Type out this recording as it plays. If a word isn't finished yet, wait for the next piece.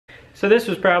So this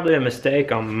was probably a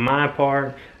mistake on my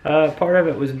part. Part of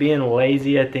it was being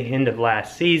lazy at the end of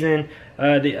last season.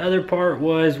 The other part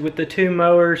was with the two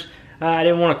mowers, I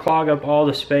didn't want to clog up all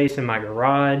the space in my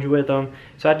garage with them,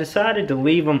 so I decided to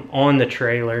leave them on the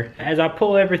trailer. As I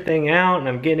pull everything out and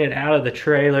I'm getting it out of the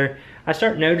trailer, I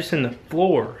start noticing the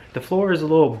floor. The floor is a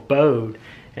little bowed,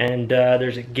 and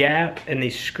there's a gap in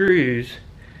these screws.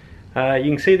 You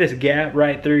can see this gap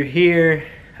right through here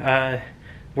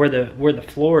where the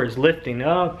floor is lifting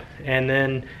up, and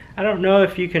then I don't know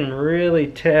if you can really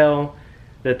tell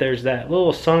that there's that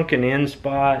little sunken in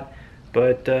spot,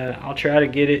 but I'll try to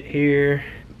get it here.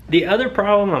 The other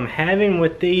problem I'm having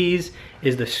with these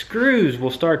is the screws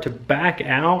will start to back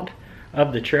out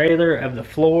of the trailer, of the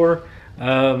floor.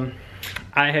 I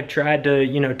have tried to,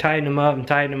 you know, tighten them up and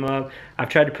tighten them up. I've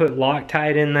tried to put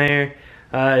Loctite in there.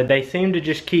 They seem to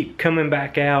just keep coming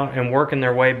back out and working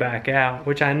their way back out,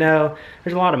 which I know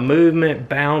there's a lot of movement,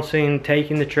 bouncing,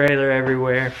 taking the trailer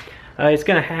everywhere. It's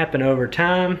gonna happen over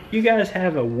time. You guys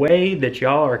have a way that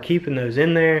y'all are keeping those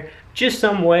in there, just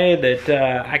some way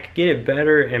that I could get it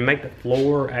better and make the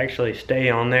floor actually stay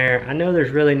on there. I know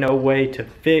there's really no way to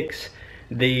fix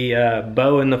the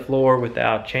bow in the floor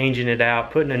without changing it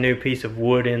out, putting a new piece of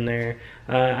wood in there.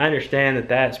 I understand that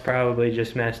that's probably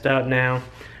just messed up now.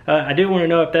 I do want to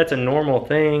know if that's a normal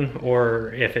thing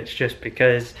or if it's just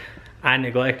because I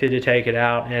neglected to take it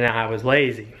out and I was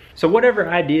lazy. So whatever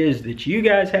ideas that you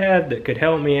guys have that could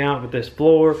help me out with this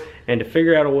floor and to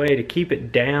figure out a way to keep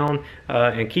it down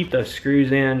and keep those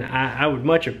screws in, I would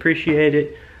much appreciate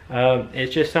it.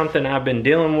 It's just something I've been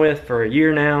dealing with for a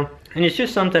year now, and it's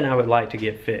just something I would like to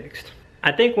get fixed.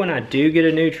 I think when I do get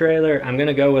a new trailer, I'm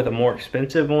gonna go with a more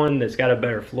expensive one that's got a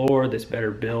better floor, that's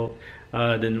better built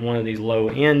than one of these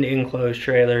low-end enclosed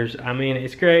trailers. I mean,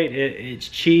 it's great, it's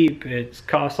cheap, it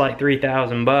costs like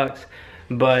 3,000 bucks,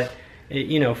 but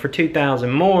you know, for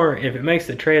 2,000 more, if it makes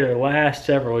the trailer last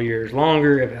several years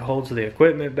longer, if it holds the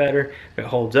equipment better, if it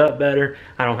holds up better,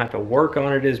 I don't have to work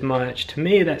on it as much. To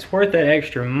me, that's worth that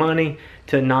extra money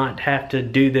to not have to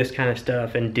do this kind of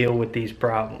stuff and deal with these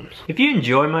problems. If you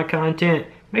enjoy my content,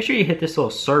 make sure you hit this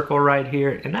little circle right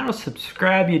here, and that'll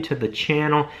subscribe you to the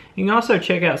channel. You can also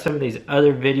check out some of these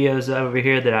other videos over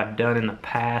here that I've done in the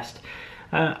past.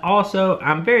 Also,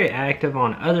 I'm very active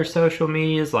on other social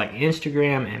medias like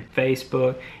Instagram and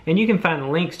Facebook, and you can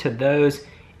find links to those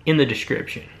in the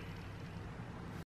description.